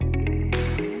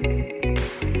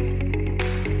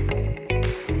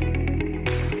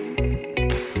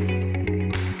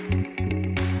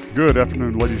Good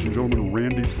afternoon, ladies and gentlemen.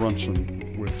 Randy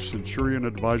Brunson with Centurion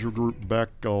Advisor Group back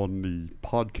on the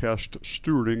podcast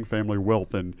Stewarding Family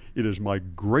Wealth. And it is my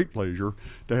great pleasure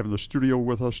to have in the studio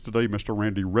with us today Mr.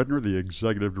 Randy Redner, the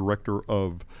Executive Director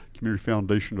of Community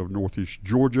Foundation of Northeast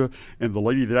Georgia, and the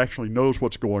lady that actually knows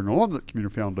what's going on at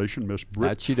Community Foundation, Miss Britt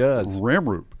That she does.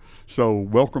 Ramroop. So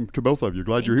welcome to both of you.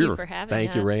 Glad you're here. Thank you for having us.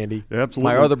 Thank you, Randy.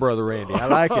 Absolutely. My other brother, Randy. I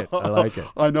like it. I like it.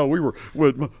 I know.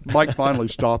 Mike finally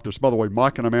stopped us. By the way,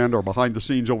 Mike and Amanda are behind the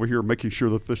scenes over here making sure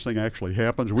that this thing actually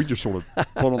happens. We just sort of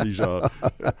put on these, what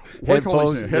do you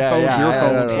call these? Headphones,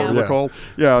 earphones, whatever they're called.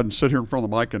 Yeah, and sit here in front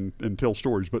of the mic and tell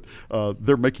stories. But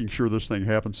they're making sure this thing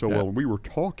happens so well. And we were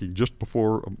talking just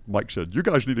before Mike said, you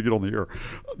guys need to get on the air.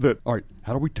 All right,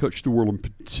 how do we touch the world, in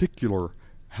particular?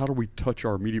 How do we touch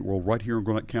our immediate world right here in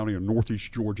Gwinnett County and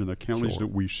Northeast Georgia and the counties that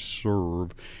we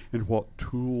serve, and what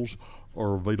tools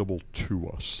are available to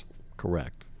us?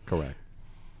 Correct.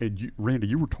 And Randy,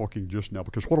 you were talking just now,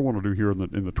 because what I want to do here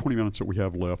in the 20 minutes that we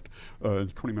have left,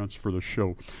 and 20 minutes for the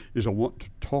show, is I want to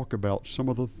talk about some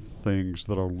of the things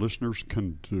that our listeners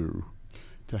can do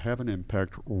to have an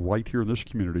impact right here in this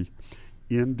community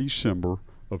in December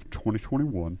of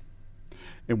 2021.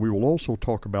 And we will also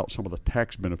talk about some of the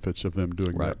tax benefits of them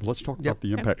doing that. But let's talk about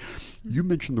the impact. You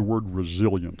mentioned the word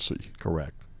resiliency.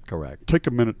 Correct. Take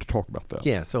a minute to talk about that.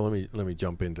 Yeah, so let me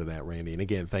jump into that, Randy. And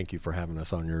again, thank you for having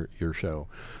us on your show.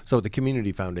 So the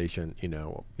Community Foundation,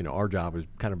 our job is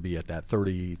kind of be at that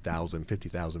 30,000,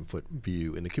 50,000 foot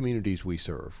view in the communities we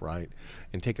serve, right?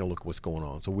 And taking a look at what's going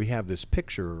on. So we have this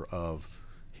picture of,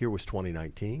 here was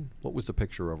 2019. What was the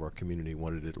picture of our community?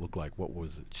 What did it look like? What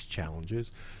was its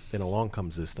challenges? Then along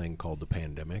comes this thing called the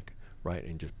pandemic, right?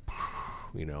 And just,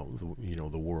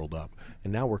 the world up.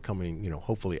 And now we're coming,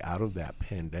 hopefully out of that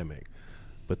pandemic.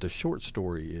 But the short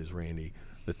story is, Randy,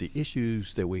 that the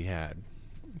issues that we had,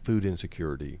 food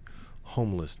insecurity,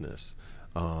 homelessness,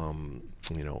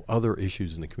 other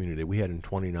issues in the community that we had in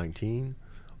 2019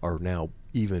 are now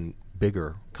even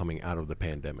bigger coming out of the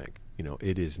pandemic.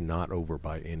 It is not over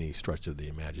by any stretch of the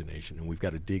imagination, and we've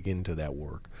got to dig into that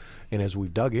work. And as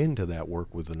we've dug into that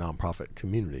work with the nonprofit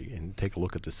community and take a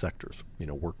look at the sectors,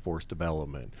 workforce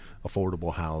development,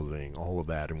 affordable housing, all of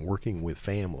that, and working with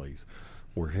families,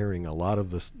 we're hearing a lot of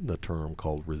the term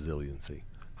called resiliency.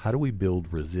 How do we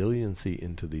build resiliency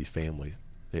into these families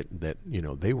that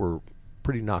they were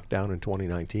pretty knocked down in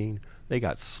 2019? They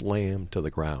got slammed to the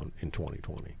ground in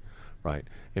 2020. Right,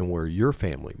 and where your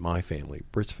family, my family,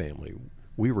 Britt's family,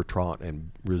 we were taught,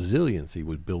 and resiliency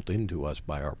was built into us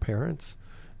by our parents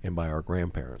and by our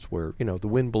grandparents, where, the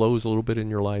wind blows a little bit in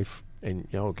your life and,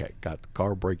 okay, got the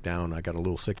car breakdown, I got a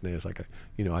little sickness,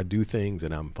 I do things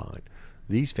and I'm fine.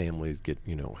 These families get,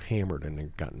 hammered and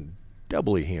have gotten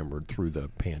doubly hammered through the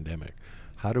pandemic.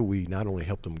 How do we not only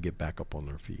help them get back up on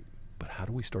their feet, but how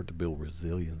do we start to build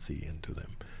resiliency into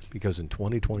them? Because in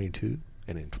 2022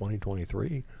 and in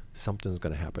 2023, something's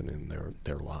going to happen in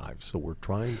their lives. So we're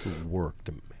trying to work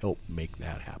to help make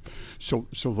that happen. So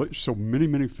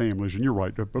many families, and you're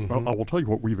right. I will tell you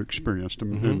what we've experienced,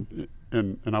 and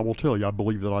I will tell you, I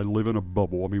believe that I live in a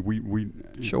bubble. I mean,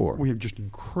 we have just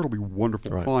incredibly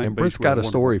woniful client and base. Britt's got a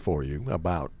story for you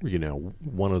about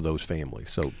one of those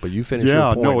families. So, but you finish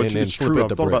your point and flip true. it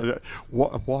to I've thought Britt.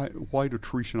 About that. Why do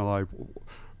Teresa and I?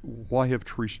 Why have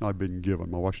Teresa and I been given?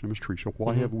 My wife's name is Teresa.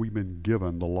 Why have we been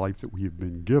given the life that we have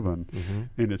been given?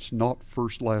 And it's not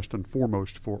first, last, and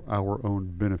foremost for our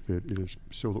own benefit. It is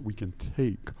so that we can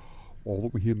take all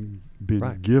that we have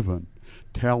been given,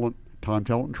 talent, time,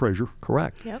 talent, and treasure.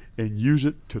 Correct. Yep. And use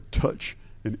it to touch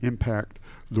and impact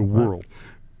the world.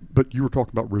 But you were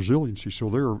talking about resiliency. So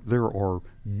there are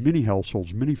many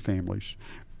households, many families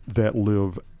that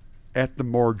live at the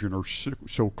margin or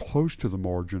so close to the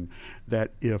margin that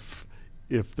if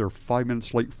they're 5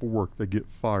 minutes late for work, they get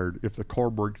fired. If the car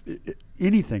breaks,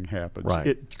 anything happens,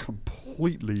 it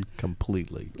completely,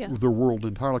 their world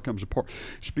entirely comes apart.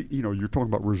 You're talking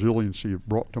about resiliency. It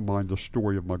brought to mind the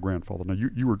story of my grandfather. Now,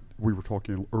 we were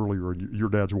talking earlier, and your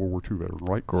dad's a World War II veteran,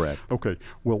 right? Correct. Okay.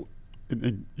 Well,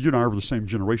 and you and I are the same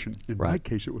generation. In my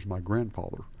case, it was my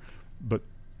grandfather. But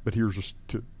here's just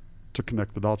to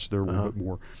connect the dots there a little bit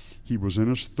more. He was in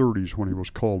his 30s when he was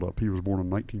called up. He was born in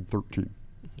 1913.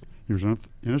 He was in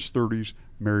his 30s,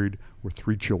 married with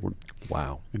 3 children.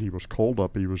 Wow. And he was called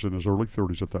up. He was in his early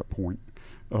 30s at that point,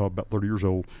 about 30 years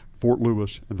old, Fort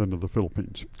Lewis, and then to the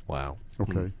Philippines. Wow.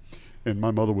 Okay. And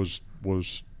my mother was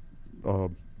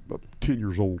 10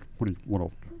 years old when he went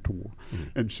off to war.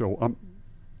 And so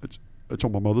it's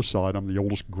on my mother's side. I'm the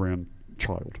oldest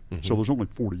grandchild. So there's only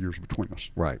 40 years between us.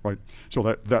 Right.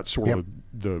 So that's sort of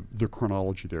the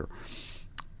chronology there.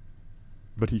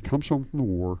 But he comes home from the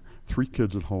war, 3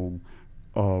 kids at home.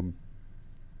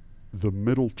 The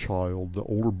middle child, the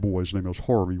older boy, his name was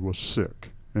Harvey, was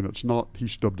sick. And it's not, he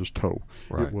stubbed his toe.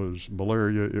 Right. It was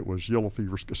malaria, it was yellow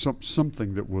fever,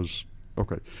 something that was,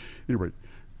 okay. Anyway,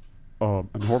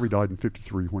 and Harvey died in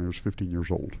 1953 when he was 15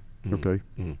 years old, okay?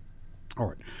 All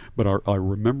right. But I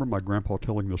remember my grandpa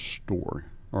telling this story,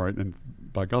 all right? And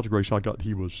by God's grace, I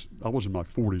was in my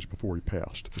 40s before he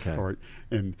passed, Okay. all right?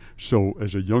 And so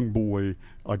as a young boy,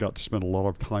 I got to spend a lot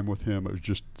of time with him. It was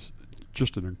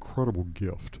just an incredible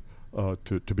gift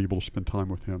to be able to spend time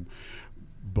with him.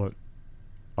 But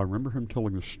I remember him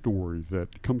telling the story that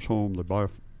he comes home, they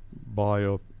buy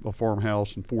a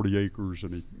farmhouse and 40 acres,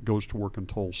 and he goes to work in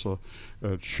Tulsa,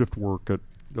 shift work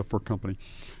for a company.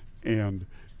 And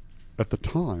at the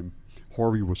time,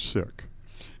 Harvey was sick,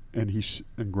 and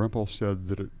Grandpa said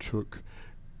that it took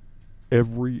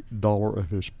every dollar of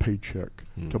his paycheck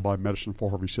to buy medicine for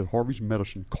Harvey. He said Harvey's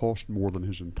medicine cost more than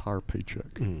his entire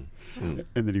paycheck, and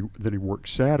then he worked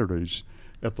Saturdays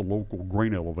at the local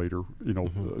grain elevator,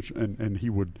 and he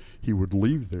would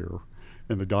leave there,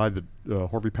 and the guy that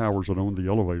Harvey Powers that owned the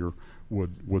elevator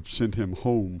would send him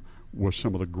home with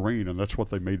some of the grain, and that's what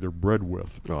they made their bread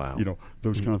with. Oh, wow.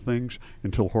 Those kind of things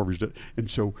until Harvey's dead. And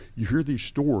so you hear these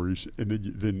stories, and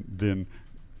then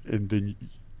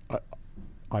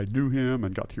I knew him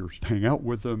and got to hang out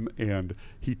with him, and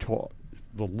he taught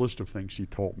the list of things he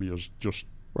taught me is just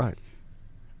right.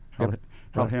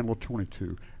 how to handle a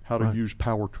 22, how to use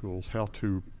power tools, how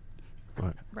to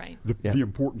the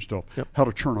important stuff, how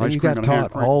to churn ice you cream got in a hand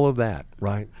taught crank. all of that,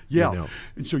 right? Yeah.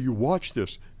 And so you watch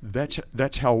this.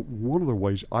 That's how one of the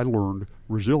ways I learned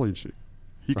resiliency.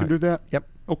 He can do that? Yep.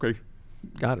 Okay.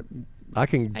 Got it. I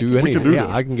can do We anything. can do Yeah,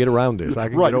 this. I can get around this. I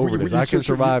can get over this. I can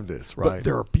survive this, right? But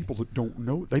there are people that don't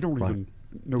know. They don't even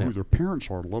know who their parents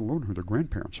are, let alone who their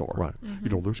grandparents are. Right.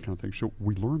 Those kind of things. So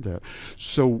we learned that.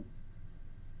 So,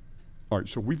 all right,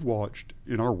 so we've watched,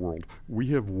 in our world, we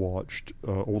have watched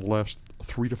over the last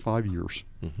 3 to 5 years,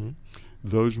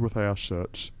 those with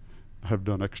assets have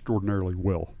done extraordinarily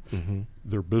well.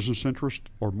 Their business interests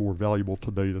are more valuable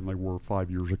today than they were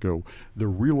 5 years ago. Their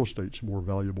real estate's more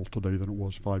valuable today than it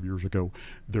was 5 years ago.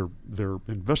 Their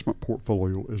investment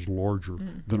portfolio is larger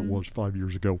than it was 5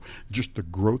 years ago. Just the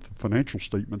growth of financial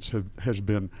statements has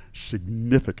been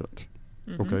significant.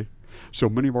 Okay? So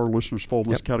many of our listeners fall in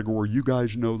this category. You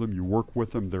guys know them. You work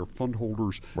with them. They're fund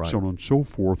holders, so on and so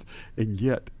forth. And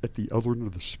yet, at the other end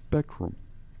of the spectrum,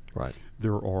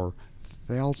 there are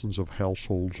thousands of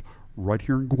households right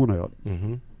here in Gwinnett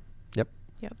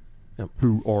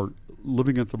who are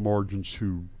living at the margins,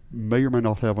 who may or may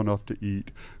not have enough to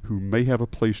eat, who may have a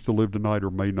place to live tonight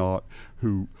or may not.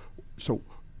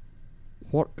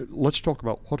 Let's talk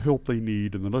about what help they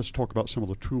need, and then let's talk about some of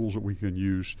the tools that we can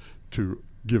use to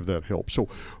give that help. So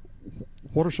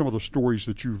what are some of the stories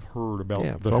that you've heard about the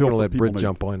help that people need? I'm going to let Britt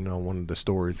jump on one of the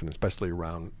stories, and especially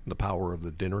around the power of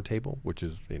the dinner table, which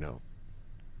is,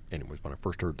 anyways, when I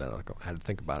first heard that, I had to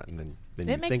think about it, and then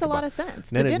it makes a lot of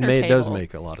sense. Then it does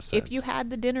make a lot of sense. If you had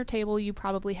the dinner table, you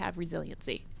probably have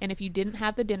resiliency, and if you didn't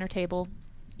have the dinner table,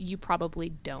 you probably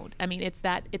don't. I mean, it's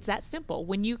that simple.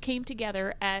 When you came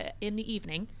together in the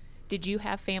evening, did you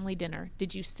have family dinner?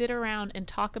 Did you sit around and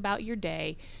talk about your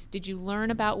day? Did you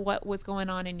learn about what was going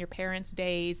on in your parents'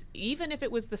 days? Even if it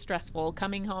was the stressful,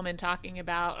 coming home and talking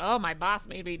about, oh, my boss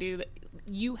made me do that.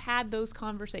 You had those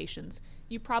conversations.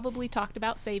 You probably talked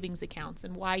about savings accounts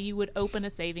and why you would open a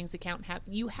savings account.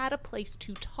 You had a place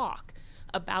to talk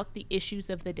about the issues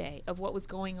of the day, of what was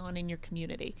going on in your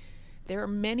community. There are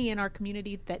many in our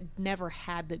community that never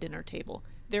had the dinner table.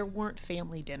 There weren't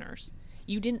family dinners.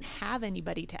 You didn't have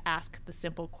anybody to ask the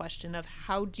simple question of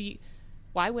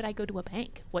why would I go to a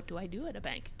bank? What do I do at a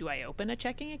bank? Do I open a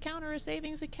checking account or a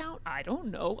savings account? I don't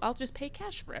know. I'll just pay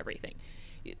cash for everything.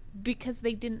 Because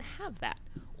they didn't have that.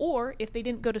 Or if they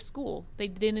didn't go to school, they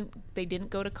didn't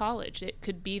go to college. It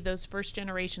could be those first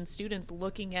generation students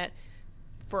looking at,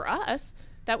 for us,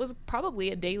 that was probably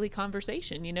a daily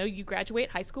conversation. You graduate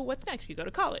high school, what's next? You go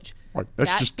to college. Right. That's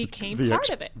that just became the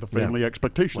part of it. The family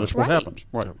expectation. That's what happens.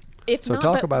 Right.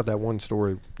 Talk about that one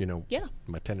story,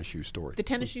 my tennis shoe story. The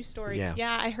tennis shoe story.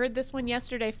 Yeah, I heard this one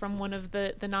yesterday from one of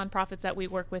the nonprofits that we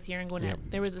work with here in Gwinnett.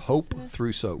 There was a Hope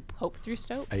Through Soap. Hope Through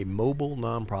Soap. A mobile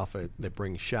nonprofit that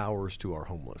brings showers to our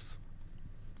homeless.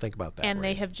 Think about that. And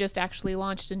they have just actually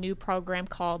launched a new program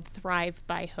called Thrive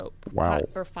by Hope. Wow.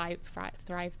 Or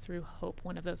Thrive Through Hope,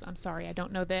 one of those. I'm sorry, I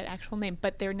don't know the actual name.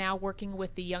 But they're now working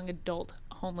with the young adult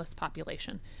homeless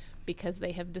population because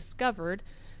they have discovered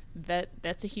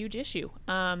that's a huge issue.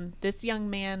 This young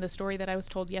man, the story that I was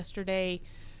told yesterday,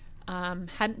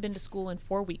 hadn't been to school in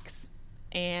 4 weeks.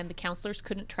 and the counselors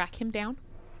couldn't track him down.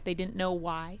 They didn't know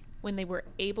why. When they were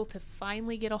able to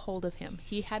finally get a hold of him,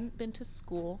 he hadn't been to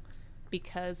school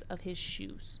because of his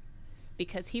shoes.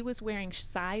 Because he was wearing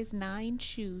size 9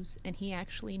 shoes and he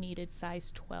actually needed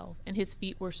size 12. And his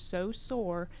feet were so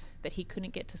sore that he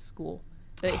couldn't get to school.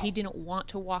 That he didn't want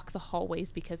to walk the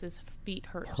hallways because his feet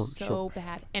hurt so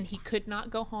bad. And he could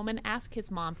not go home and ask his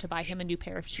mom to buy him a new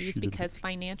pair of shoes because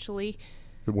financially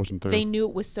It wasn't there. they knew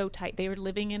it was so tight. They were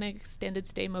living in an extended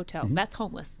stay motel. That's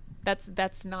homeless.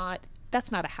 That's not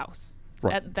a house.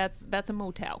 Right. That's a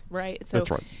motel, right? So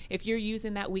That's right. if you're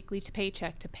using that weekly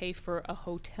paycheck to pay for a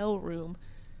hotel room,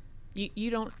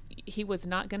 he was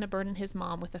not going to burden his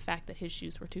mom with the fact that his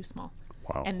shoes were too small.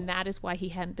 Wow. And that is why he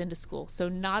hadn't been to school. So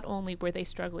not only were they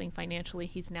struggling financially,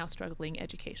 he's now struggling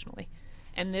educationally.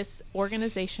 And this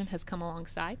organization has come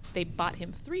alongside. They bought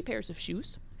him 3 pairs of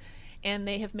shoes, and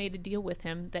they have made a deal with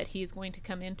him that he's going to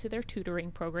come into their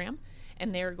tutoring program,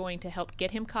 and they're going to help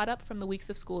get him caught up from the weeks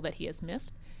of school that he has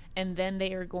missed. And then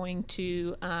they are going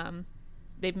to,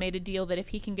 they've made a deal that if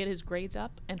he can get his grades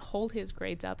up and hold his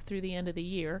grades up through the end of the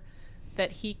year,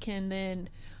 that he can then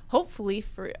hopefully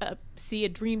see a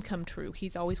dream come true.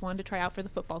 He's always wanted to try out for the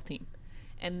football team,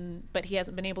 but he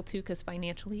hasn't been able to because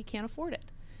financially he can't afford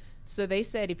it. So they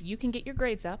said, if you can get your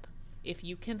grades up, if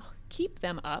you can keep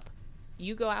them up,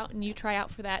 you go out and you try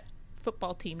out for that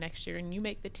football team next year and you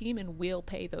make the team and we'll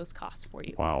pay those costs for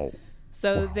you. Wow.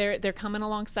 So they're coming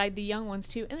alongside the young ones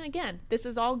too. And again, this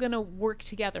is all going to work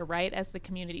together, right, as the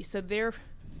community. So they're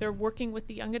working with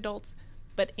the young adults,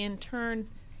 but in turn,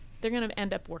 they're going to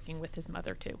end up working with his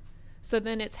mother too. So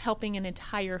then it's helping an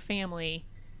entire family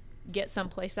get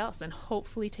someplace else and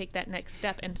hopefully take that next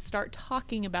step and start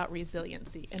talking about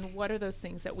resiliency and what are those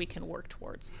things that we can work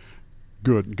towards.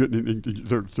 Good. And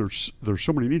there's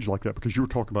so many needs like that, because you were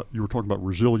talking about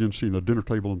resiliency and the dinner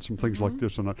table and some things like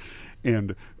this,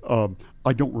 and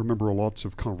I don't remember lots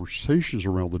of conversations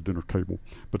around the dinner table,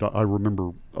 but I remember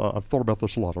I've thought about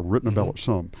this a lot. I've written about it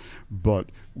some,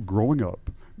 but growing up,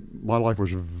 my life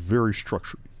was very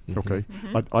structured. Okay,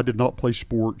 I did not play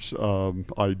sports.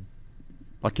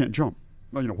 I can't jump.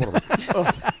 Whatever.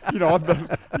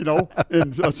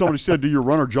 And somebody said, "Do you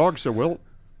run or jog?" I said, "Well,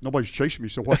 nobody's chasing me,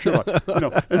 so why should I?"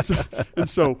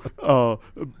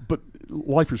 But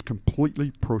life is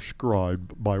completely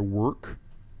proscribed by work,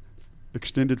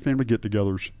 extended family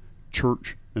get-togethers,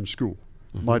 church, and school.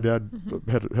 My dad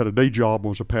had a day job,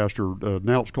 was a pastor.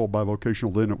 Now it's called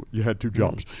bivocational. Then you had 2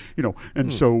 jobs,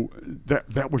 and so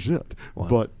that was it. Wow.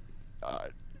 But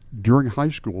during high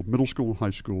school, middle school and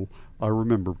high school, I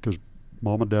remember, because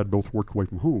Mom and Dad both worked away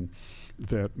from home,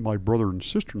 that my brother and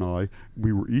sister and I,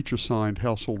 we were each assigned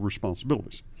household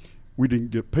responsibilities. We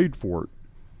didn't get paid for it,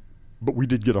 but we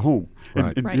did get a home.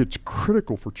 Right. And Right. it's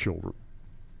critical for children.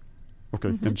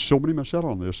 Okay, and so many miss out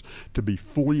on this, to be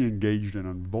fully engaged and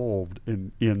involved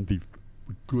in the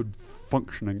good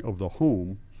functioning of the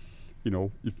home.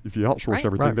 If you outsource Right.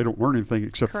 everything, Right. they don't learn anything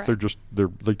except Correct.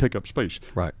 they take up space.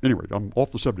 Right. Anyway, I'm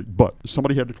off the subject, but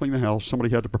somebody had to clean the house, somebody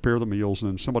had to prepare the meals,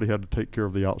 and then somebody had to take care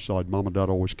of the outside. Mom and Dad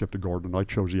always kept a garden, and I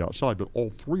chose the outside, but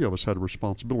all 3 of us had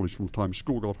responsibilities from the time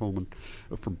school got home and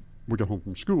we got home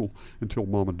from school until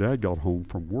Mom and Dad got home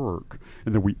from work,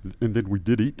 and then we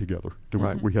did eat together.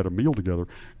 Right. We had a meal together,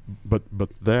 but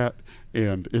that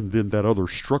and then that other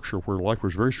structure where life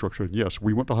was very structured. And yes,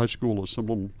 we went to high school at some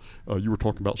little. You were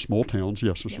talking about small towns.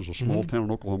 Yes, this is a small town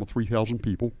in Oklahoma, 3,000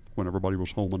 people when everybody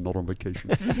was home and not on vacation.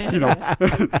 And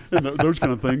those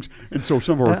kind of things. And so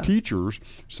some of our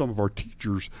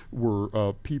teachers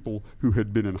were people who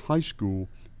had been in high school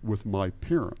with my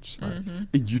parents,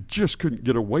 and you just couldn't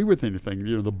get away with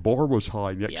anything. The bar was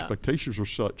high, and the expectations were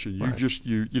such, and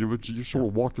you sort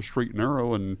of walked the straight and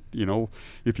narrow. And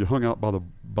if you hung out by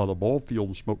the ball field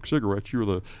and smoked cigarettes, you were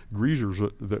the greasers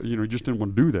that you just didn't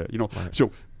want to do that. Right. So,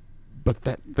 but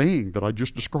that thing that I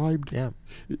just described, Yeah.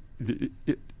 it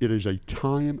is a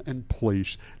time and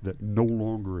place that no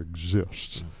longer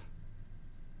exists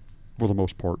for the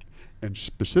most part. And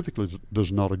specifically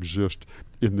does not exist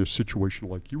in this situation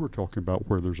like you were talking about,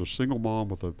 where there's a single mom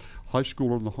with a high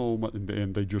schooler in the home,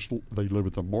 and they live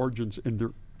at the margins, and there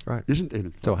Right. isn't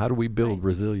any. So how do we build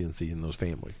resiliency in those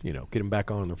families? Get them back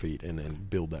on their feet and then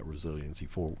build that resiliency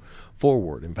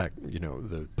forward. In fact,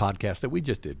 the podcast that we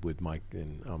just did with Mike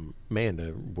and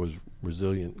Amanda was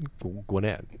Resilient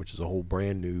Gwinnett, which is a whole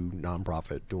brand new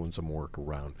nonprofit doing some work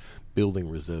around building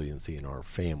resiliency in our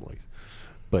families.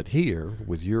 But here,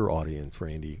 with your audience,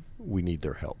 Randy, we need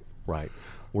their help, right?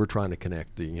 we're trying to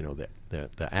connect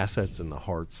the assets and the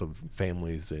hearts of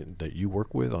families that you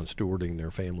work with on stewarding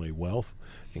their family wealth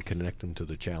and connect them to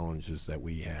the challenges that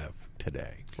we have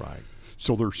today, right?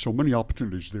 So there's so many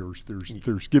opportunities.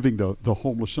 There's giving the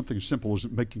homeless something as simple as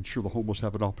making sure the homeless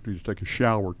have an opportunity to take a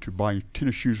shower, to buy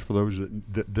tennis shoes for those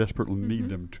that desperately need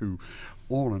them, to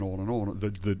on and on and on.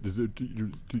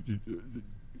 The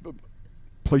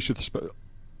place at the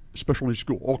special needs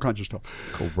school, all kinds of stuff.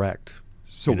 Correct.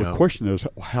 So the question is,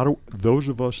 how do those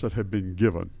of us that have been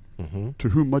given, to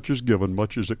whom much is given,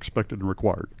 much is expected and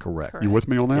required? Correct. You with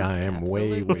me on that? Yeah, I am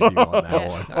Absolutely. way with you on that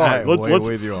Yes. one. All right, I am let's- way let's-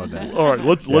 with you on that. All right,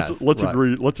 let's Yes, right.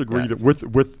 agree. Let's agree Yes.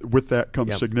 that with that comes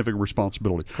Yep. significant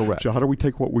responsibility. Correct. So how do we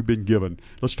take what we've been given?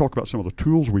 Let's talk about some of the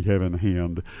tools we have in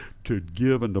hand to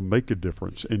give and to make a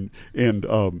difference. And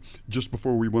just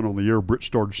before we went on the air, Britt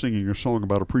started singing a song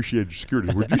about appreciated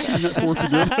security. Would you sing that for us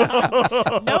again?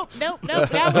 Nope. Now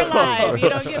we're live. You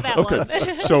don't get that one.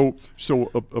 So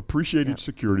appreciated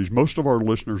securities. Most of our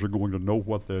listeners are going to know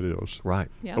what that is. Right.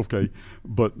 Yeah. Okay,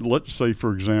 but let's say,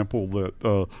 for example,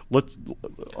 that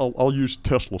I'll use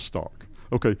Tesla stock.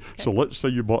 Okay, so let's say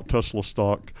you bought Tesla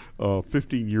stock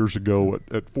 15 years ago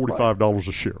at $45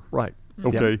 a share. Right.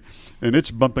 Okay, Yep. and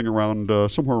it's bumping around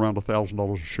somewhere around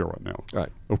 $1,000 a share right now. Right.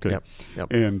 Okay.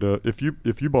 Yep. And if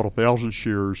you bought 1,000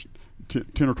 shares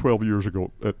 10 or 12 years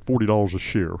ago at $40 a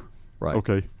share. Right.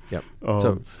 Okay. Yep.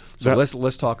 Um, So that-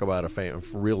 let's talk about a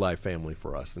real life family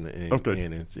for us, and Okay.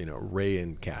 and it's Ray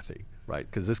and Kathy, right?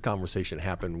 Because this conversation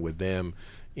happened with them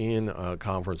in a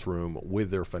conference room with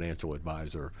their financial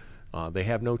advisor. They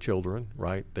have no children,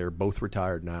 right? They're both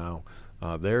retired now.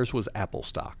 Theirs was Apple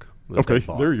stock. that Okay, they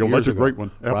bought there you go. years That's a ago, great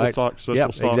one. Apple right? stock, Tesla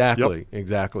Yep, stock. exactly,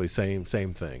 exactly. Same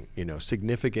thing.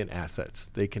 Significant assets.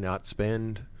 They cannot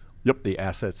spend Yep. the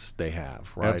assets they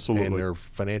have, right? Absolutely. And their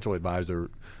financial advisor,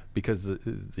 because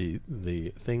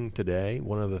the thing today,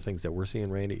 one of the things that we're seeing,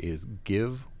 Randy, is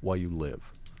give while you live.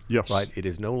 Yes. Right. It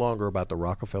is no longer about the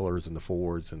Rockefellers and the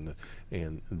Fords and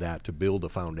that to build a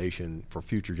foundation for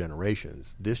future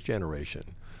generations. This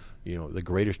generation, the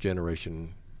greatest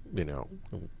generation,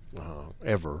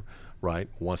 ever, right,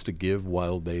 wants to give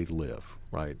while they live,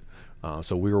 right?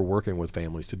 So we were working with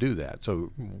families to do that.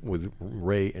 So with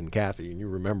Ray and Kathy, and you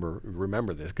remember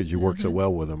this because you worked so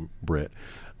well with them, Britt,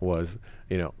 was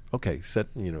okay,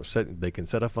 they can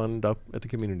set a fund up at the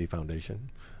community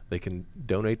foundation. They can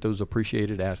donate those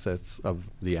appreciated assets of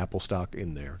the Apple stock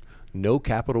in there. No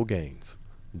capital gains,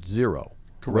 zero.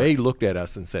 Correct. Ray looked at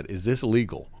us and said, "Is this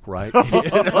legal?" Right?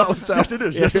 Yes, it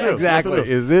is. Yes, it is. Exactly. Yes,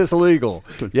 it Is this legal?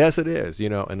 Yes, it is.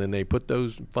 And then they put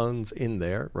those funds in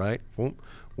there, right? Boom.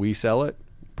 We sell it,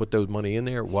 put those money in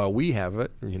there. While we have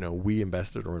it, we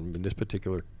invested, or in this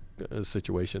particular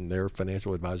situation, their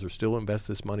financial advisor still invests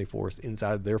this money for us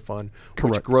inside their fund,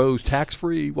 which Correct. grows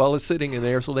tax-free while it's sitting in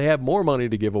there, so they have more money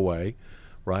to give away,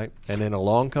 right? And then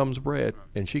along comes Britt,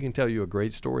 and she can tell you a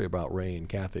great story about Ray and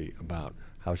Kathy about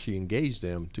how she engaged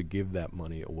them to give that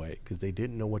money away because they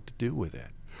didn't know what to do with it.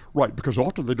 Right, because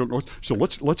often they don't know. So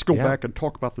let's go Yeah. back and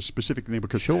talk about the specific thing,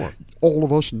 because Sure. all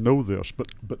of us know this, but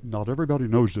not everybody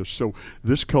knows this. So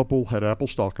this couple had Apple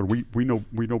stock, and we know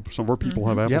some of our people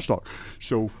have Apple Yep. stock.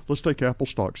 So let's take Apple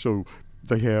stock. So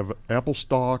they have Apple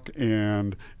stock,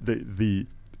 and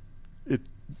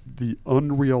the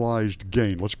unrealized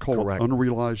gain. Let's call Correct. it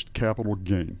unrealized capital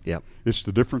gain. Yep. It's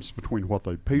the difference between what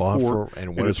they paid Bought for for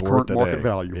and what its it's worth current market today.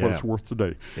 value, what Yeah. it's worth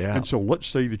today. Yeah. And so let's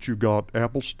say that you've got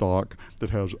Apple stock that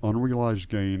has unrealized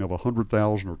gain of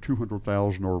 100,000 or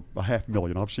 200,000 or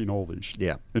 $500,000. I've seen all these.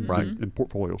 Yeah. In, Right. in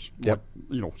portfolios. Yep.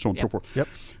 So on and so Yep. forth. Yep.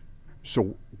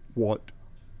 So what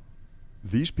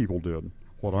these people did,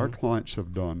 what our clients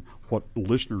have done, what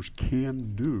listeners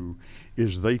can do,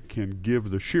 is they can give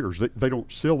the shares. They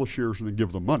don't sell the shares and then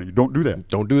give them money. Don't do that.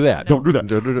 Don't do that. Don't do that.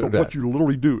 Don't do But that. what you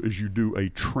literally do is you do a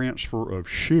transfer of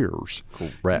shares.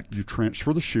 Correct. You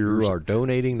transfer the shares. You are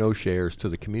donating those shares to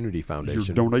the community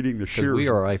foundation. You're donating the 'Cause shares. we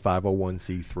are a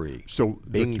 501c3. So the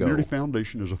Bingo. Community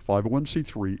Foundation is a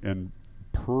 501c3, and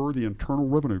per the Internal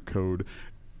Revenue Code,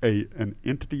 an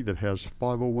entity that has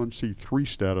 501c3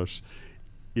 status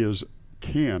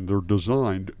they're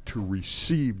designed to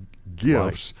receive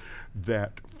gifts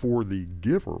that for the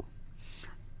giver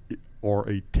are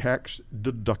a tax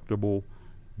deductible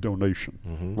donation,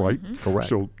 right? Correct.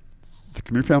 So The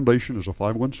Community Foundation is a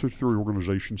 501c3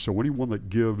 organization, so anyone that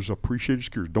gives appreciated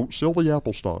shares, don't sell the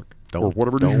Apple stock or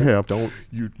whatever it is you have.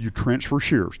 You transfer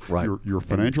shares. Right. Your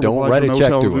financial don't advisor write a knows check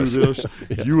how to to do us. this.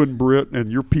 Yeah. You and Britt and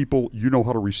your people, you know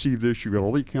how to receive this. You've got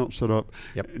all the accounts set up.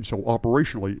 Yep. And so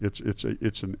operationally,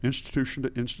 it's an institution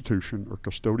to institution or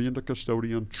custodian to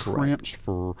custodian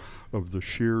transfer of the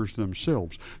shares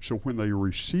themselves. So when they are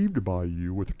received by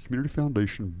you, with the Community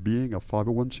Foundation being a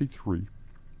 501c3,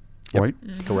 right?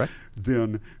 Correct.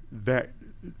 Then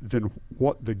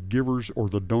what the givers or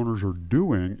the donors are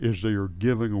doing is they are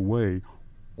giving away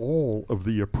all of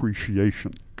the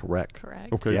appreciation. Correct.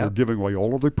 Okay, Yep. they're giving away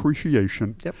all of the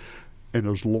appreciation. Yep. And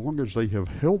as long as they have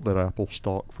held that Apple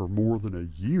stock for more than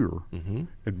a year, and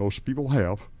most people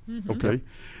have, okay,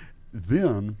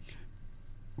 then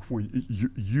when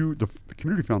the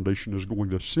Community Foundation is going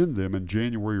to send them in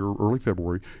January or early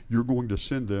February, you're going to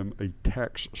send them a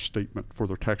tax statement for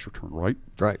their tax return, right?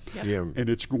 Right. Yep. Yeah. And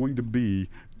it's going to be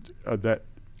that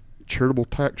charitable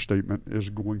tax statement is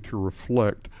going to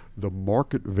reflect the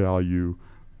market value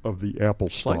of the Apple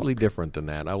stock. Slightly different than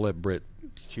that. I'll let Britt.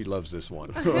 She loves this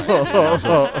one.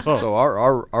 So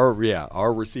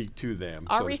our receipt to them.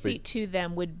 Our so to receipt speak. to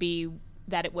them would be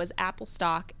that it was Apple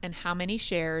stock and how many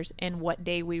shares and what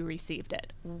day we received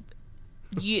it.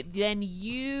 Then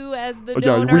you as the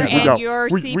donor and your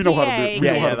CPA. we know how to do it. We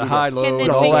know how to the do high, that. low, And then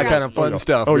and all figure that out- kind of fun Oh, yeah.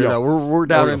 stuff. Oh, You yeah. know, we're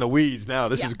down Oh, yeah. in the weeds now.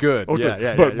 This Yeah. is good.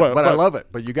 Okay. But I But- love it.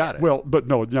 But you got it. Well, but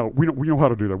no, we know how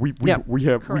to do that. We Yeah.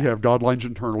 have Correct. guidelines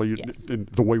internally, Yes. and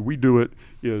the way we do it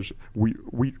is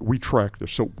we track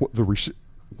this. So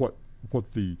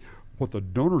what the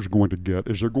donor's going to get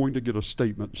is they're going to get a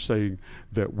statement saying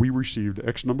that we received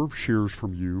X number of shares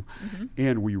from you,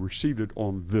 and we received it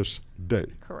on this day.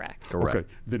 Correct. Okay.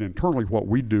 Then internally, what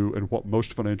we do and what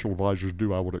most financial advisors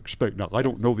do, I would expect. Now, I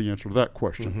don't know the answer to that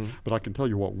question, but I can tell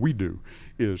you what we do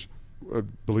is,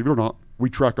 believe it or not,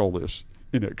 we track all this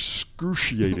in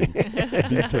excruciating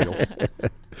detail.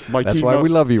 That's why we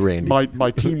love you, Randy.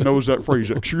 My team knows that phrase,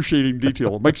 excruciating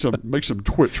detail. It makes them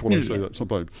twitch when I say that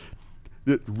sometimes.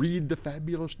 Read the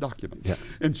fabulous document. Yeah.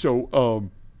 And so,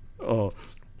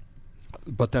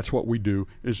 but that's what we do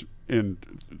is, and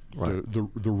Right. the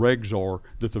regs are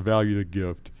that the value of the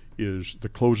gift is the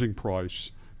closing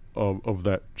price of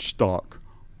that stock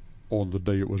on the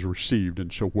day it was received.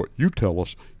 And so what you tell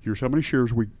us, here's how many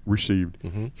shares we received,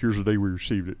 here's the day we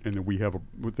received it, and then we have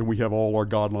all our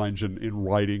guidelines in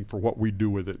writing for what we do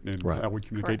with it and Right. how we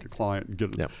communicate to the client and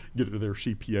get Yep. it to their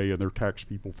CPA and their tax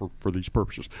people for these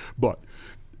purposes. But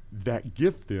that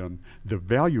gift, then, the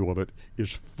value of it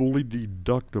is fully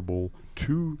deductible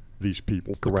to these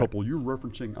people. The Correct. couple you're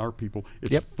referencing, our people,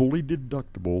 it's Yep. fully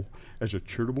deductible as a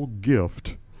charitable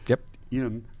gift Yep.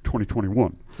 in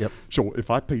 2021. Yep. So if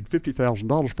I paid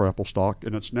 $50,000 for Apple stock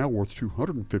and it's now worth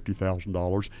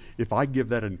 $250,000, if I give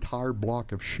that entire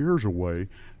block of shares away,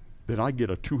 then I get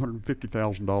a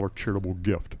 $250,000 charitable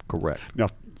gift. Correct. Now,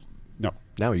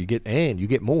 Now you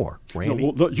get more,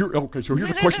 Randy. no, okay. So here's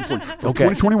a question for you. For Okay.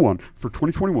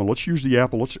 2021, let's use the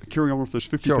Apple. Let's carry on with this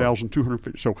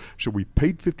 50,250. So we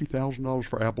paid $50,000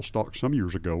 for Apple stock some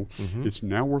years ago. It's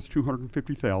now worth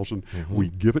 $250,000. We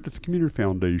give it to the Community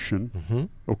Foundation.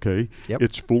 Okay. Yep.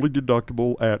 It's fully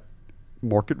deductible at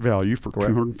market value for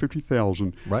Correct.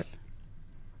 $250,000. Right.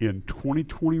 In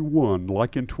 2021,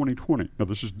 like in 2020. Now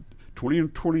this is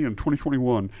 2020 and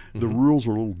 2021. The rules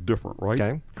are a little different, right?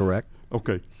 Okay. Correct.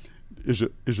 Okay. Is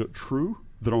it true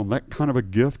that on that kind of a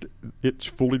gift, it's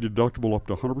fully deductible up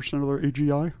to 100% of their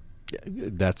AGI?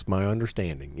 That's my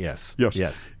understanding. Yes. Yes.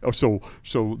 Yes. Oh, so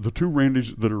the two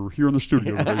Randys that are here in the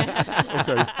studio today,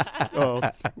 okay,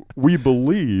 we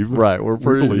believe. Right, we're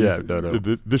pretty- believe yeah, no.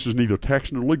 that this is neither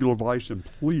tax nor legal advice, and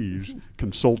please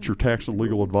consult your tax and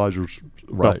legal advisors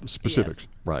about Right. the specifics. Yes.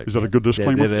 Right. Is that a good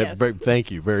disclaimer? Yes.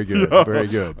 Thank you. Very good. Very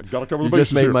good. I gotta cover the You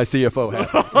just bases made here. my CFO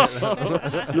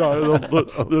happy.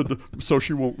 So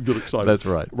she won't get excited. That's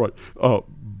right. Right.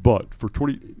 But for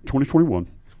 2021,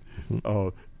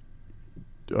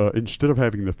 instead of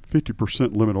having the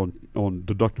 50% limit on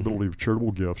deductibility of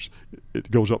charitable gifts,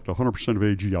 it goes up to 100% of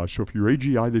AGI. So if your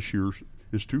AGI this year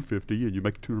is 250 and you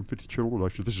make 250 charitable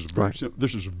deductions, this is very Right.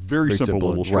 this is a very simple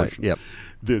simple, illustration. right, yep.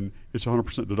 Then it's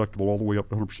 100% deductible all the way up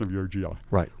to 100% of your AGI.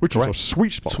 Right. Which Correct. is a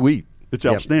sweet spot. Sweet. It's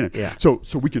Yep. outstanding. Yeah. So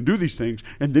we can do these things,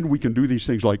 and then we can do these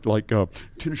things like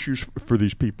tennis shoes for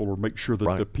these people, or make sure that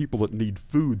Right. the people that need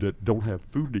food that don't have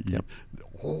food to eat. Yep.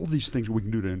 All these things we can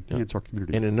do to enhance our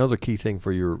community. And another key thing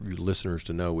for your listeners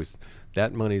to know is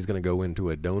that money is going to go into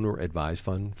a donor advised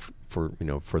fund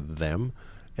for them,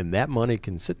 and that money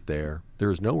can sit there. There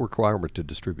is no requirement to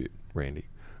distribute, Randy.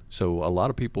 So a lot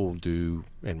of people do,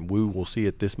 and we will see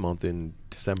it this month in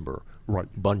December. Right.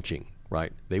 bunching,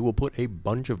 right? They will put a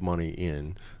bunch of money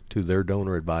in to their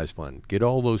donor advised fund, get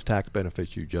all those tax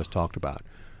benefits you just talked about,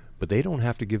 but they don't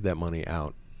have to give that money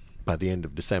out by the end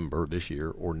of December this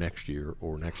year or next year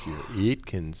or next year. It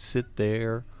can sit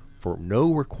there for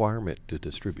no requirement to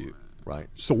distribute, right?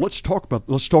 So let's talk about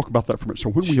that for a minute. So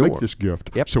when we Sure. make this gift,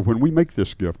 Yep. so when we make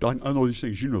this gift, I know these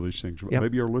things, you know these things, but Yep.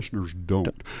 maybe our listeners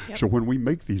don't. Yep. So when we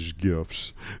make these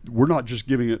gifts, we're not just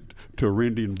giving it to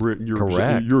Randy and Britt and your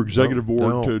Correct. your executive No,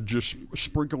 board no. to just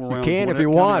sprinkle around. You can if Gwinnett you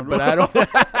County. want, but I don't.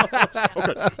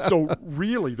 Okay, so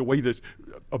really, the way that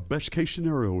a best case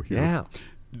scenario here, Yeah.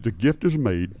 the gift is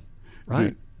made,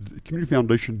 Right. The community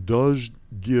foundation does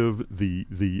give the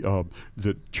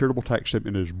charitable tax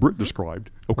statement as Britt described.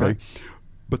 Okay, Right.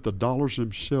 but the dollars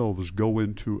themselves go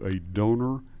into a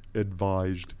donor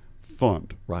advised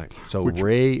fund. Right. So Which-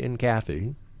 Ray and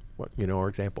Kathy, our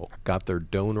example, got their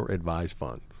donor advised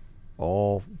fund,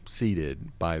 all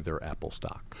seeded by their Apple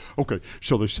stock. Okay,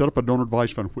 so they set up a donor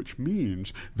advised fund, which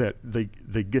means that they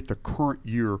get the current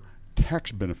year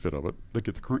tax benefit of it. They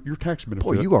get the current year tax benefit.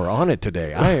 Boy, you are on it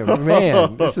today.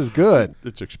 Man, this is good.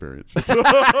 It's experience.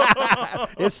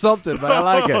 It's something, but I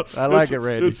like it. I like it,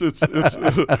 Randy. It's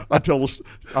I tell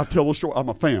the story. I'm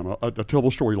a fan. I tell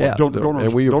the story. Like Yeah,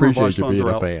 and we donor appreciate advised you funds being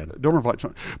are a out. fan. Donor advised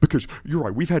funds, because you're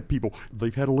right. We've had people.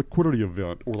 They've had a liquidity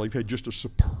event, or they've had just a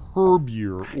superb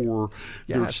year, or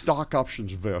their Yes. stock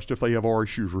options vest if they have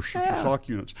RSUs or stock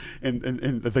units, and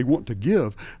they want to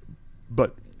give,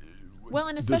 but. Well,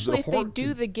 and the especially if they hard do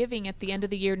thing- the giving at the end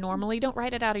of the year normally, don't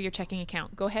write it out of your checking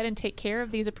account. Go ahead and take care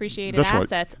of these appreciated That's right.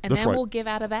 assets, and That's then right. we'll give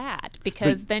out of that,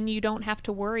 because then you don't have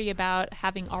to worry about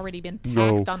having already been No.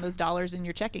 taxed on those dollars in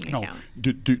your checking No, account.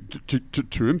 to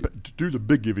do the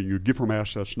big giving, you give from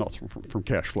assets, not from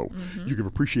cash flow. You give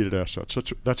appreciated assets.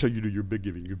 That's how you do your big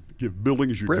giving. You give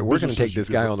buildings. You Britt, give we're going to businesses, take this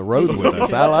you guy give- on the road with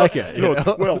us. I like it. you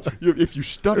know? Well, if you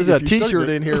study, There's a if you study T-shirt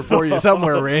it- in here for you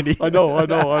somewhere, Randy. I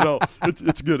know.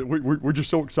 It's good. We're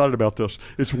just so excited about this.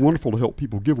 It's wonderful to help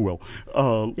people give well.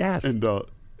 Yes.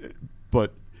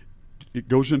 But it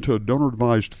goes into a donor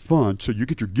advised fund, so you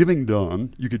get your giving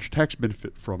done, you get your tax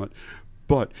benefit from it,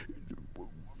 but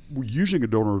using a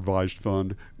donor advised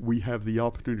fund, we have the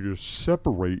opportunity to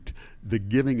separate the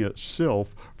giving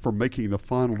itself from making the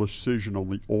final decision on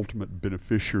the ultimate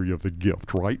beneficiary of the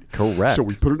gift, right? Correct. So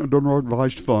we put it in a donor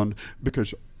advised fund,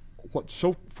 because what's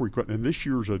so frequent, and this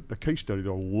year's a case study,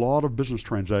 there are a lot of business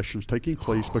transactions taking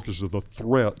place because of the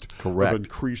threat Correct. of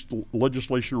increased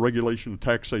legislation, regulation, and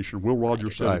taxation. Will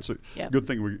Rogers said Right. it's a Yep. good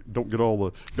thing we don't get all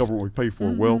the government we pay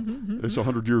for. Well, it's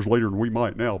 100 years later, and we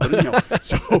might now. But anyhow,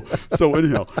 so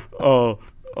anyhow,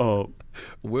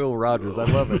 Will Rogers, I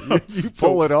love it. You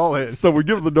pull it all in. so we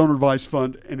give the donor advised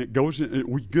fund, and it goes in.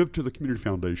 We give to the community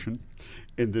foundation,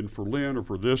 and then for Lynn or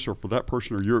for this or for that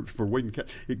person or your for Wade and Cat,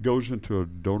 it goes into a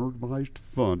donor advised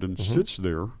fund and sits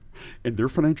there, and their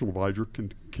financial advisor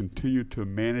can continue to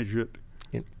manage it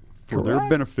for their Correct.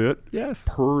 benefit, Yes.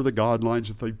 per the guidelines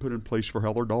that they put in place for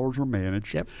how their dollars are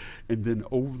managed. Yep. And then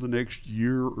over the next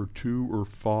year or 2 or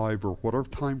 5 or whatever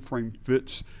time frame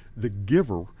fits the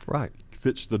giver, Right.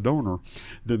 fits the donor,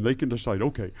 then they can decide,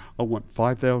 okay, I want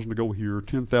 5,000 to go here,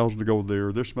 10,000 to go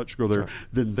there, this much to go there. Right.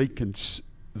 Then they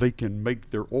can make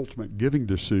their ultimate giving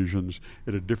decisions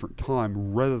at a different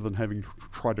time, rather than having to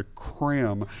try to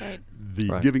cram Right. the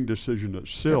Right. giving decision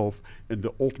itself and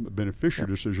the ultimate beneficiary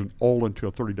decision all into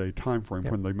a 30-day time frame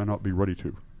when they may not be ready to.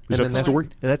 Is And that then the story?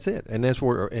 That's it. And that's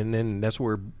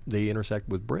where they intersect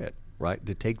with Britt, right?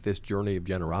 To take this journey of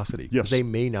generosity. 'Cause Yes. they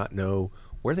may not know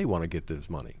where they want to get this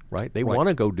money, right? They Right. want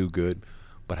to go do good,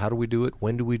 but how do we do it?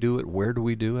 When do we do it? Where do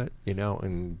we do it?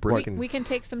 And Britt We can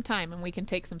take some time, and we can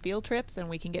take some field trips, and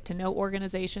we can get to know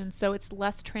organizations, so it's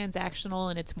less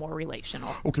transactional and it's more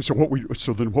relational. Okay,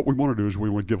 so then what we want to do is we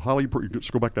want to give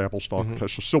let's go back to Apple stock.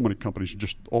 There's so many companies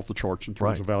just off the charts in terms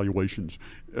Right. of valuations.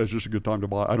 Is this a good time to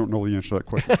buy? I don't know the answer to that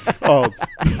question.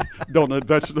 We don't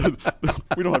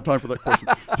have time for that question.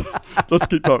 Let's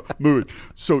keep moving.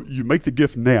 So you make the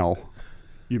gift now.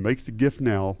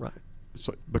 Right.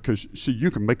 So, because we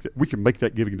can make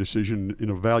that giving decision and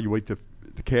evaluate the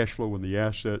cash flow and the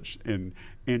assets and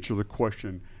answer the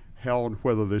question how and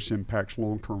whether this impacts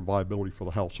long-term viability for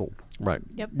the household. Right.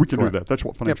 Yep. We can Correct. do that. That's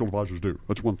what financial advisors do.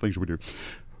 That's one of the things we do.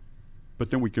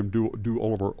 But then we can do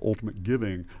all of our ultimate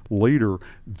giving later.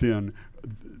 Then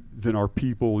our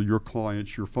people, your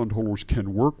clients, your fund holders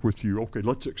can work with you. Okay,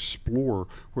 let's explore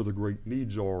where the great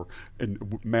needs are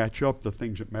and match up the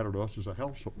things that matter to us as a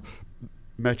household.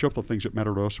 Match up the things that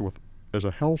matter to us as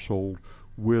a household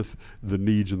with the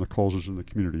needs and the causes in the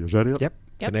community. Is that it? Yep.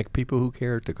 Yep. Connect people who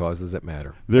care to causes that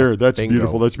matter. That's Bingo.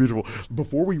 beautiful. That's beautiful.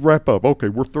 Before we wrap up, okay,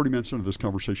 we're 30 minutes into this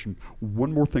conversation.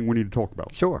 One more thing we need to talk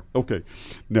about. Sure. Okay.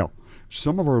 Now,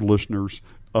 some of our listeners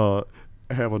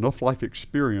have enough life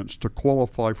experience to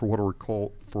qualify for what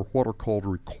are called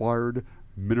required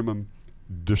minimum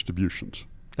distributions.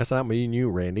 That's not me and you,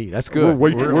 Randy. That's We're good.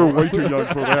 way too young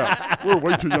for that. We're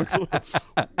way too young.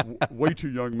 Way too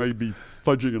young, maybe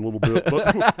fudging a little bit,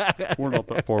 but we're not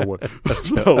that far away.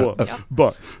 So,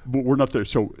 but we're not there.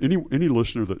 So any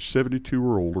listener that's 72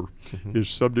 or older is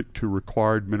subject to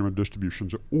required minimum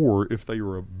distributions, or if they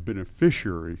are a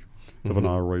beneficiary of an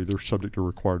IRA, they're subject to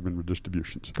required minimum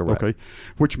distributions. Correct. Okay,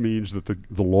 which means that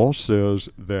the law says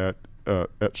that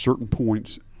at certain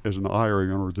points as an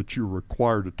IRA owner that you're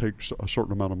required to take a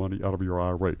certain amount of money out of your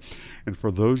IRA. And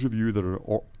for those of you that are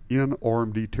in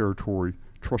RMD territory,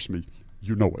 trust me,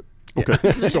 you know it.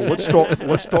 Okay, so let's talk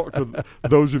to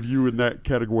those of you in that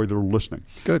category that are listening.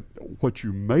 Good. What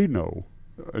you may know,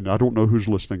 and I don't know who's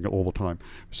listening all the time,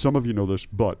 some of you know this,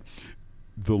 but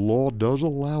the law does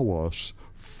allow us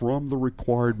from the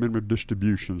required minimum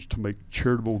distributions to make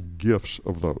charitable gifts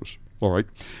of those. All right.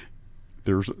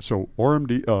 So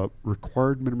RMD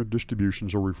required minimum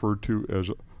distributions are referred to as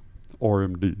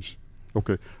RMDs.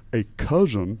 Okay, a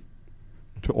cousin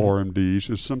to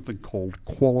RMDs is something called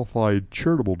qualified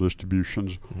charitable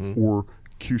distributions or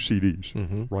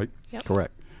QCDs. Right? Yep.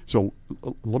 Correct. So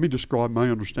let me describe my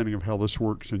understanding of how this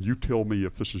works, and you tell me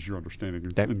if this is your understanding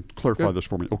and clarify this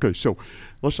for me. Okay, so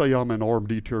let's say I'm in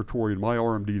RMD territory, and my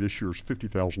RMD this year is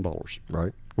 $50,000.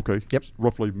 Right. Okay. Yep. It's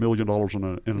roughly $1 million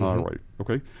in an IRA.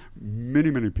 Okay.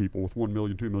 Many people with $1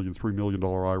 million, $2 million, $3 million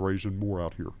IRAs and more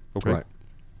out here. Okay. Right.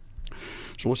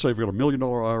 So let's say I've got a $1 million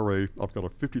IRA. I've got a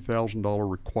 $50,000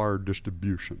 required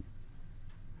distribution.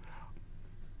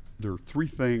 There are three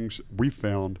things we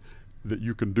found that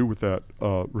you can do with that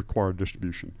required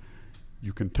distribution.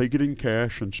 You can take it in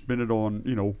cash and spend it on,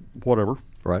 whatever.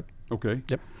 Right. Okay.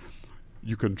 Yep.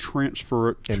 You can transfer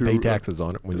it And to pay taxes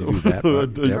on it when you do that. Right?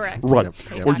 Yep. Correct. Right. Yep.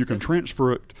 Pay Or you can taxes.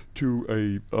 transfer it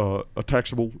to a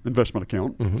taxable investment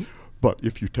account. But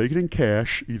if you take it in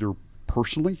cash, either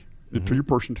personally to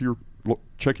your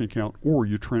checking account, or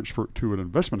you transfer it to an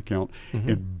investment account,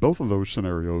 in both of those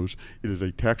scenarios, it is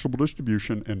a taxable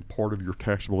distribution and part of your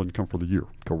taxable income for the year.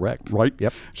 Correct. Right?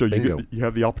 Yep. So Bingo. you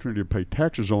have the opportunity to pay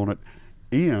taxes on it,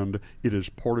 and it is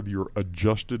part of your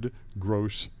adjusted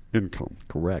gross income.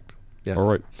 Correct. Yes. All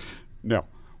right. Now,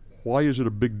 why is it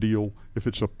a big deal if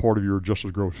it's a part of your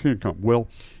adjusted gross income? Well,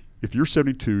 if you're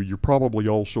 72, you're probably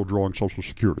also drawing Social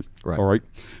Security. Right. All right.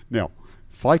 Now,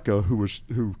 FICA,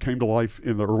 who came to life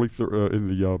in the early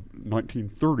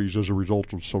 1930s as a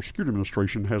result of the Social Security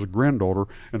Administration, has a granddaughter,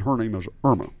 and her name is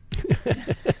Irma.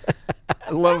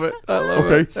 I love it. I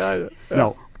love it. Okay.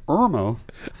 Now, Irma.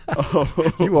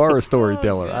 You are a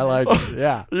storyteller. I like it.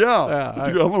 Yeah. Yeah,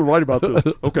 I'm going to write about this.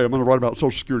 Okay, I'm going to write about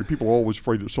Social Security. People are always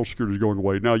afraid that Social Security is going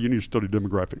away. Now you need to study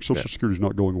demographics. Social Security is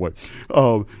not going away.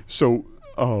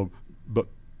 But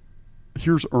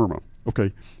here's Irma.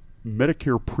 Okay,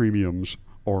 Medicare premiums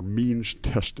are means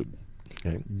tested,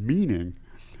 Okay. meaning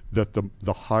that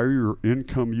the higher your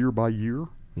income year by year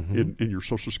in your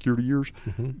Social Security years,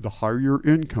 the higher your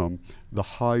income, the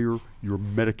higher your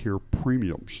Medicare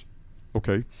premiums.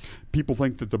 Okay, people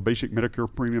think that the basic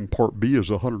Medicare premium Part B is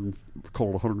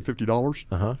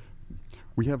 $150.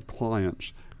 We have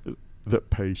clients that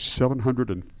pay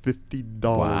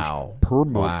 $750 Wow. per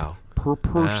month Wow. per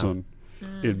person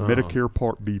in Medicare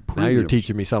Part B premiums. Now you're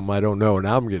teaching me something I don't know.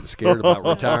 Now I'm getting scared about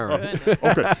retiring.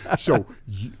 Okay, so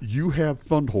you have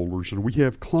fund holders, and we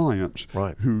have clients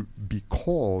Right. who,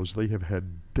 because they have had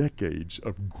decades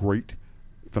of great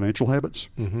financial habits,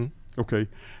 okay,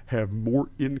 have more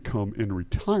income in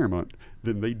retirement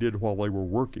than they did while they were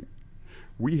working.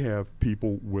 We have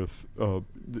people with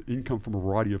income from a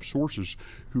variety of sources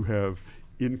who have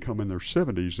income in their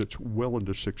 70s that's well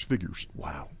into six figures.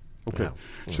 Wow. Okay, Wow.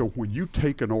 so when you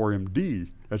take an RMD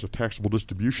as a taxable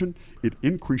distribution, it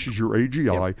increases your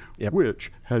AGI, Yep.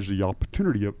 which has the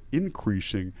opportunity of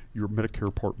increasing your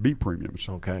Medicare Part B premiums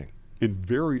Okay. in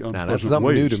very unpleasant Now that's something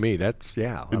ways. new to me. That's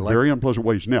I In like. very unpleasant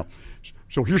ways. Now,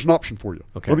 so here's an option for you.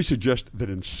 Okay. Let me suggest that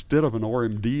instead of an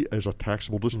RMD as a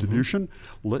taxable distribution,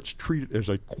 let's treat it as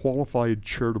a qualified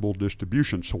charitable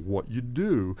distribution. So what you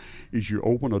do is you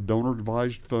open a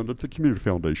donor-advised fund at the Community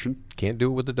Foundation. Can't do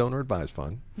it with the donor advised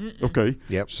fund. Okay.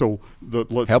 Yep. So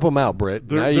let's Help him out, Brett.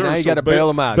 There- now you so got to bail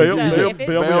him out. Bail, So bail, if it-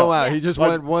 bail me Bail him out. out. He just Like,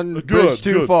 went one good, bridge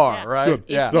too good. far, Yeah. right? Good.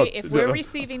 Yeah. If we're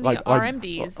receiving the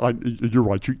RMDs, you're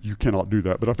right. You cannot do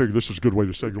that. But I figure this is a good way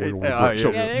to segue on. Yeah, So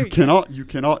yeah. Yeah, there you you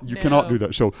cannot No. cannot No. do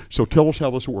that. So tell us how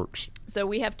this works. So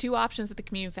we have two options at the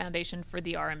Community Foundation for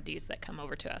the RMDs that come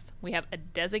over to us. We have a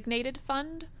designated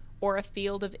fund or a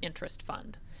field of interest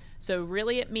fund. So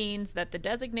really it means that the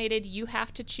designated, you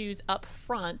have to choose up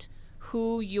front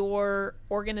who your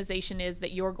organization is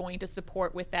that you're going to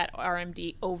support with that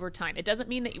RMD over time. It doesn't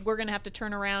mean that we're going to have to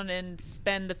turn around and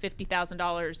spend the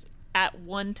 $50,000 at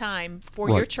one time for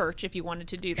your Right. church if you wanted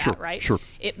to do that, Sure, right? sure.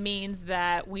 It means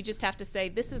that we just have to say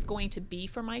this is going to be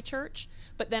for my church,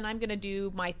 but then I'm going to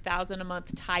do my $1,000 a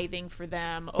month tithing for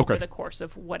them over Okay. the course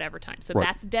of whatever time. So Right.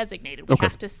 that's designated. We Okay.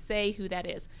 have to say who that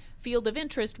is. Field of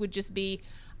interest would just be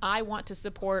I want to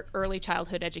support early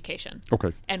childhood education.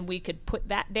 Okay. And we could put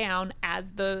that down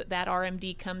as that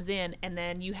RMD comes in, and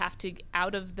then you have to,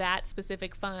 out of that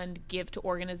specific fund, give to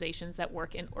organizations that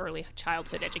work in early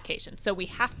childhood education. So we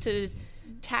have to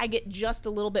tag it just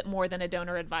a little bit more than a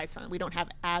donor advised fund. We don't have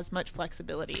as much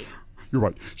flexibility. You're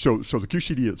right. So the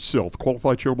QCD itself,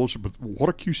 qualified charitable, but what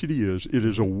a QCD is, it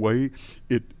is a way,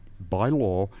 by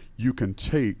law, you can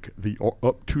take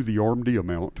up to the RMD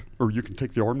amount, or you can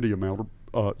take the RMD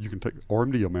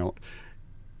amount,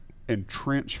 and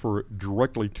transfer it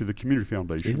directly to the community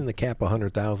foundation. Isn't the cap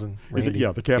 100,000? Randy?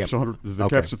 Yeah, the cap's Yep. 100. The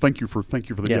Okay. cap's. Thank you for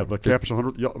the. Yeah, Yeah, the just- cap's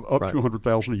 100. Yeah, up Right. to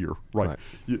 100,000 a year. Right.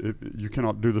 Right. You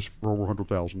cannot do this for over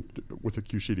 100,000 with a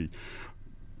QCD,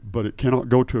 but it cannot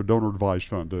go to a donor advised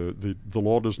fund. The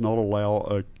law does not allow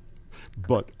a.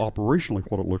 But operationally,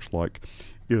 what it looks like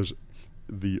is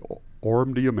the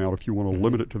RMD amount. If you want to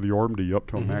limit it to the RMD up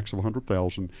to a max of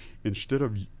 100,000, instead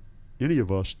of any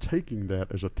of us taking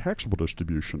that as a taxable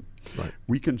distribution, Right.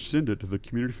 we can send it to the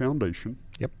community foundation.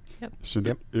 Yep. Yep. Send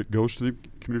Yep. it goes to the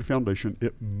community foundation.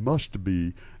 It must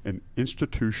be an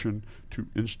institution to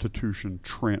institution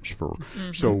transfer.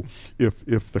 So if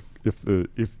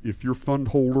your fund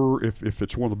holder, if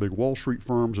it's one of the big Wall Street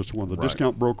firms, it's one of the Right.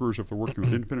 discount brokers, if they're working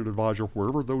with independent advisor,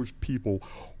 wherever those people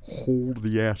hold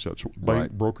the assets, bank,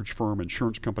 Right. brokerage firm,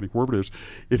 insurance company, wherever it is,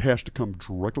 it has to come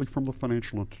directly from the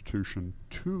financial institution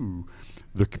to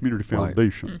the community Right.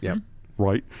 foundation. Yep.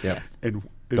 Right? Yep. And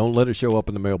Don't let it show up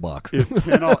in the mailbox.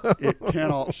 it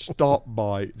cannot stop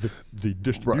by the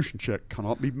distribution check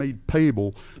cannot be made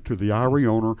payable to the IRA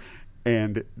owner,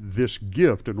 and this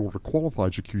gift, in order to qualify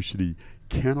as a QCD,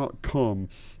 cannot come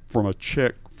from a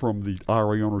check from the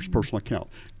IRA owner's personal account.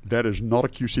 That is not a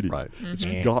QCD. Right. It's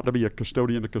got to be a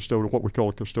custodian to custodian, what we call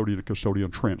a custodian to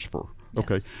custodian transfer.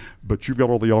 Okay, Yes. but you've got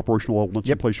all the operational elements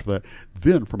Yep. in place for that.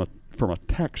 Then from a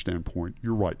tax standpoint,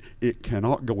 you're right. It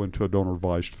cannot go into a donor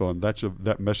advised fund.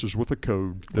 That messes with the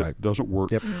code. That Right. doesn't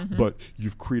work. Yep. But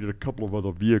you've created a couple of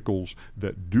other vehicles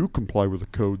that do comply with the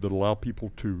code that allow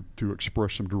people to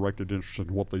express some directed interest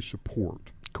in what they support.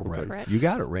 Correct. Correct. You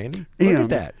got it, Randy. Look at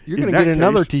that. You're in going to get that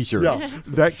another case- T-shirt. Yeah,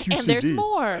 that QCD. And there's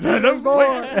more. There's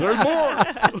more. There's more.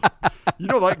 You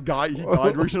know that guy? He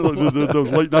died recently. Those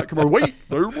late night commercials. Wait,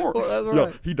 there's more. Well, that's Yeah,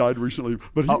 right. he died recently,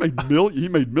 but he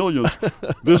made millions.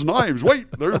 There's knives. Wait,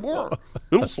 there's more.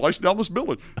 It'll slice down this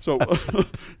building. So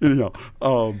anyhow,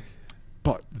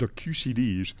 but the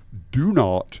QCDs do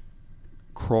not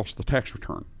cross the tax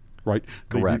return. Right?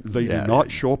 Correct. They Yeah. do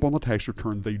not show up on the tax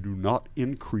return. They do not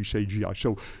increase AGI.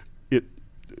 So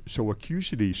a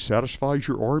QCD satisfies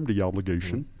your RMD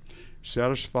obligation,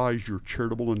 satisfies your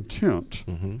charitable intent,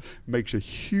 makes a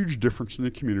huge difference in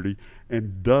the community,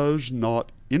 and does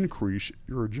not increase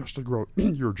your adjusted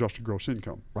gross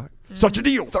income. Right. Such a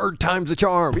deal. Third time's the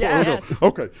charm. Yes.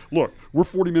 Okay, look, we're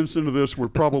 40 minutes into this. We're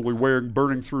probably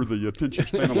burning through the attention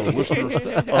span of our listeners.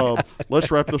 Let's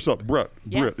wrap this up. Brett,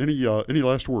 Yes. any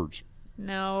last words?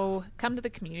 No, come to the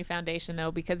Community Foundation though,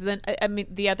 because then I mean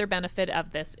the other benefit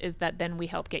of this is that then we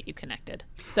help get you connected.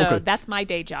 So Okay. that's my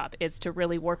day job, is to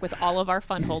really work with all of our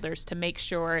fund holders to make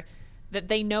sure that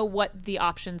they know what the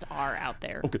options are out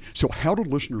there. Okay, so how do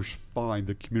listeners find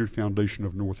the Community Foundation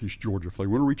of Northeast Georgia? If they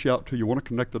want to reach out to you, want to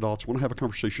connect the dots, want to have a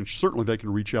conversation, certainly they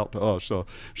can reach out to us,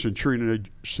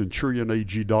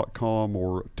 centurionag.com,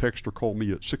 or text or call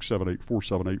me at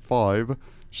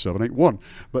 678-4785-781.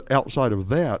 But outside of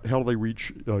that, how do they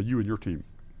reach you and your team?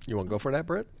 You want to go for that,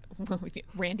 Brett?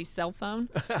 Randy's cell phone.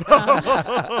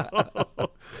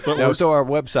 No, so our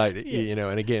website,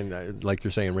 and again, like you're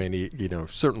saying, Randy,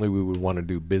 certainly we would want to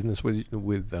do business with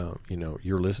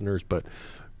your listeners, but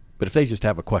if they just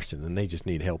have a question and they just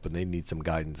need help and they need some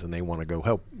guidance and they want to go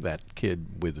help that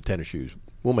kid with the tennis shoes,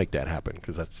 we'll make that happen,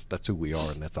 because that's who we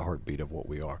are and that's the heartbeat of what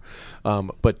we are.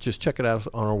 But just check it out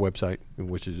on our website,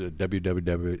 which is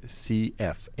www.cfneg.org.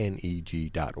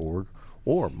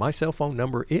 Or my cell phone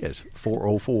number is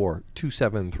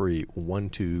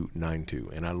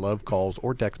 404-273-1292. And I love calls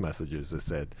or text messages that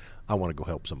said, I want to go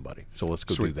help somebody. So let's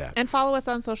go do Sweet. that. And follow us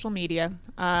on social media,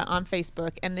 on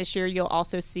Facebook. And this year you'll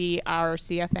also see our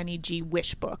CFNEG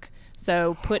Wish Book.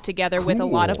 So put together with a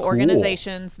lot of Cool.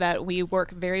 organizations that we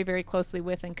work very, very closely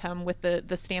with and come with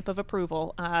the stamp of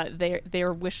approval.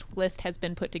 Their wish list has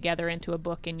been put together into a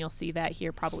book, and you'll see that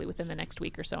here probably within the next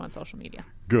week or so on social media.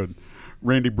 Good.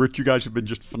 Randy, Britt, you guys have been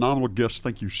just phenomenal guests.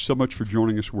 Thank you so much for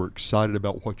joining us. We're excited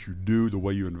about what you do, the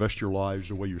way you invest your lives,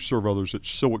 the way you serve others.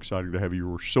 It's so exciting to have you.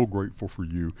 We're so grateful for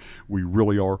you. We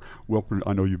really are. Welcome.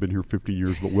 I know you've been here 15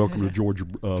 years, but welcome to Georgia,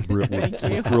 Britt.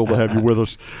 We're thrilled to have you with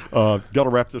us. Got to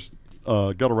wrap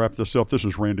this up. This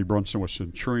is Randy Brunson with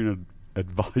Centurion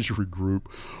Advisory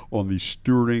Group on the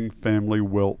Stewarding Family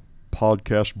Wealth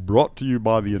podcast, brought to you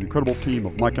by the incredible team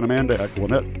of Mike and Amanda at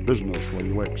Gwinnett Business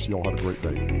Radio X. Y'all have a great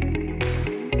day.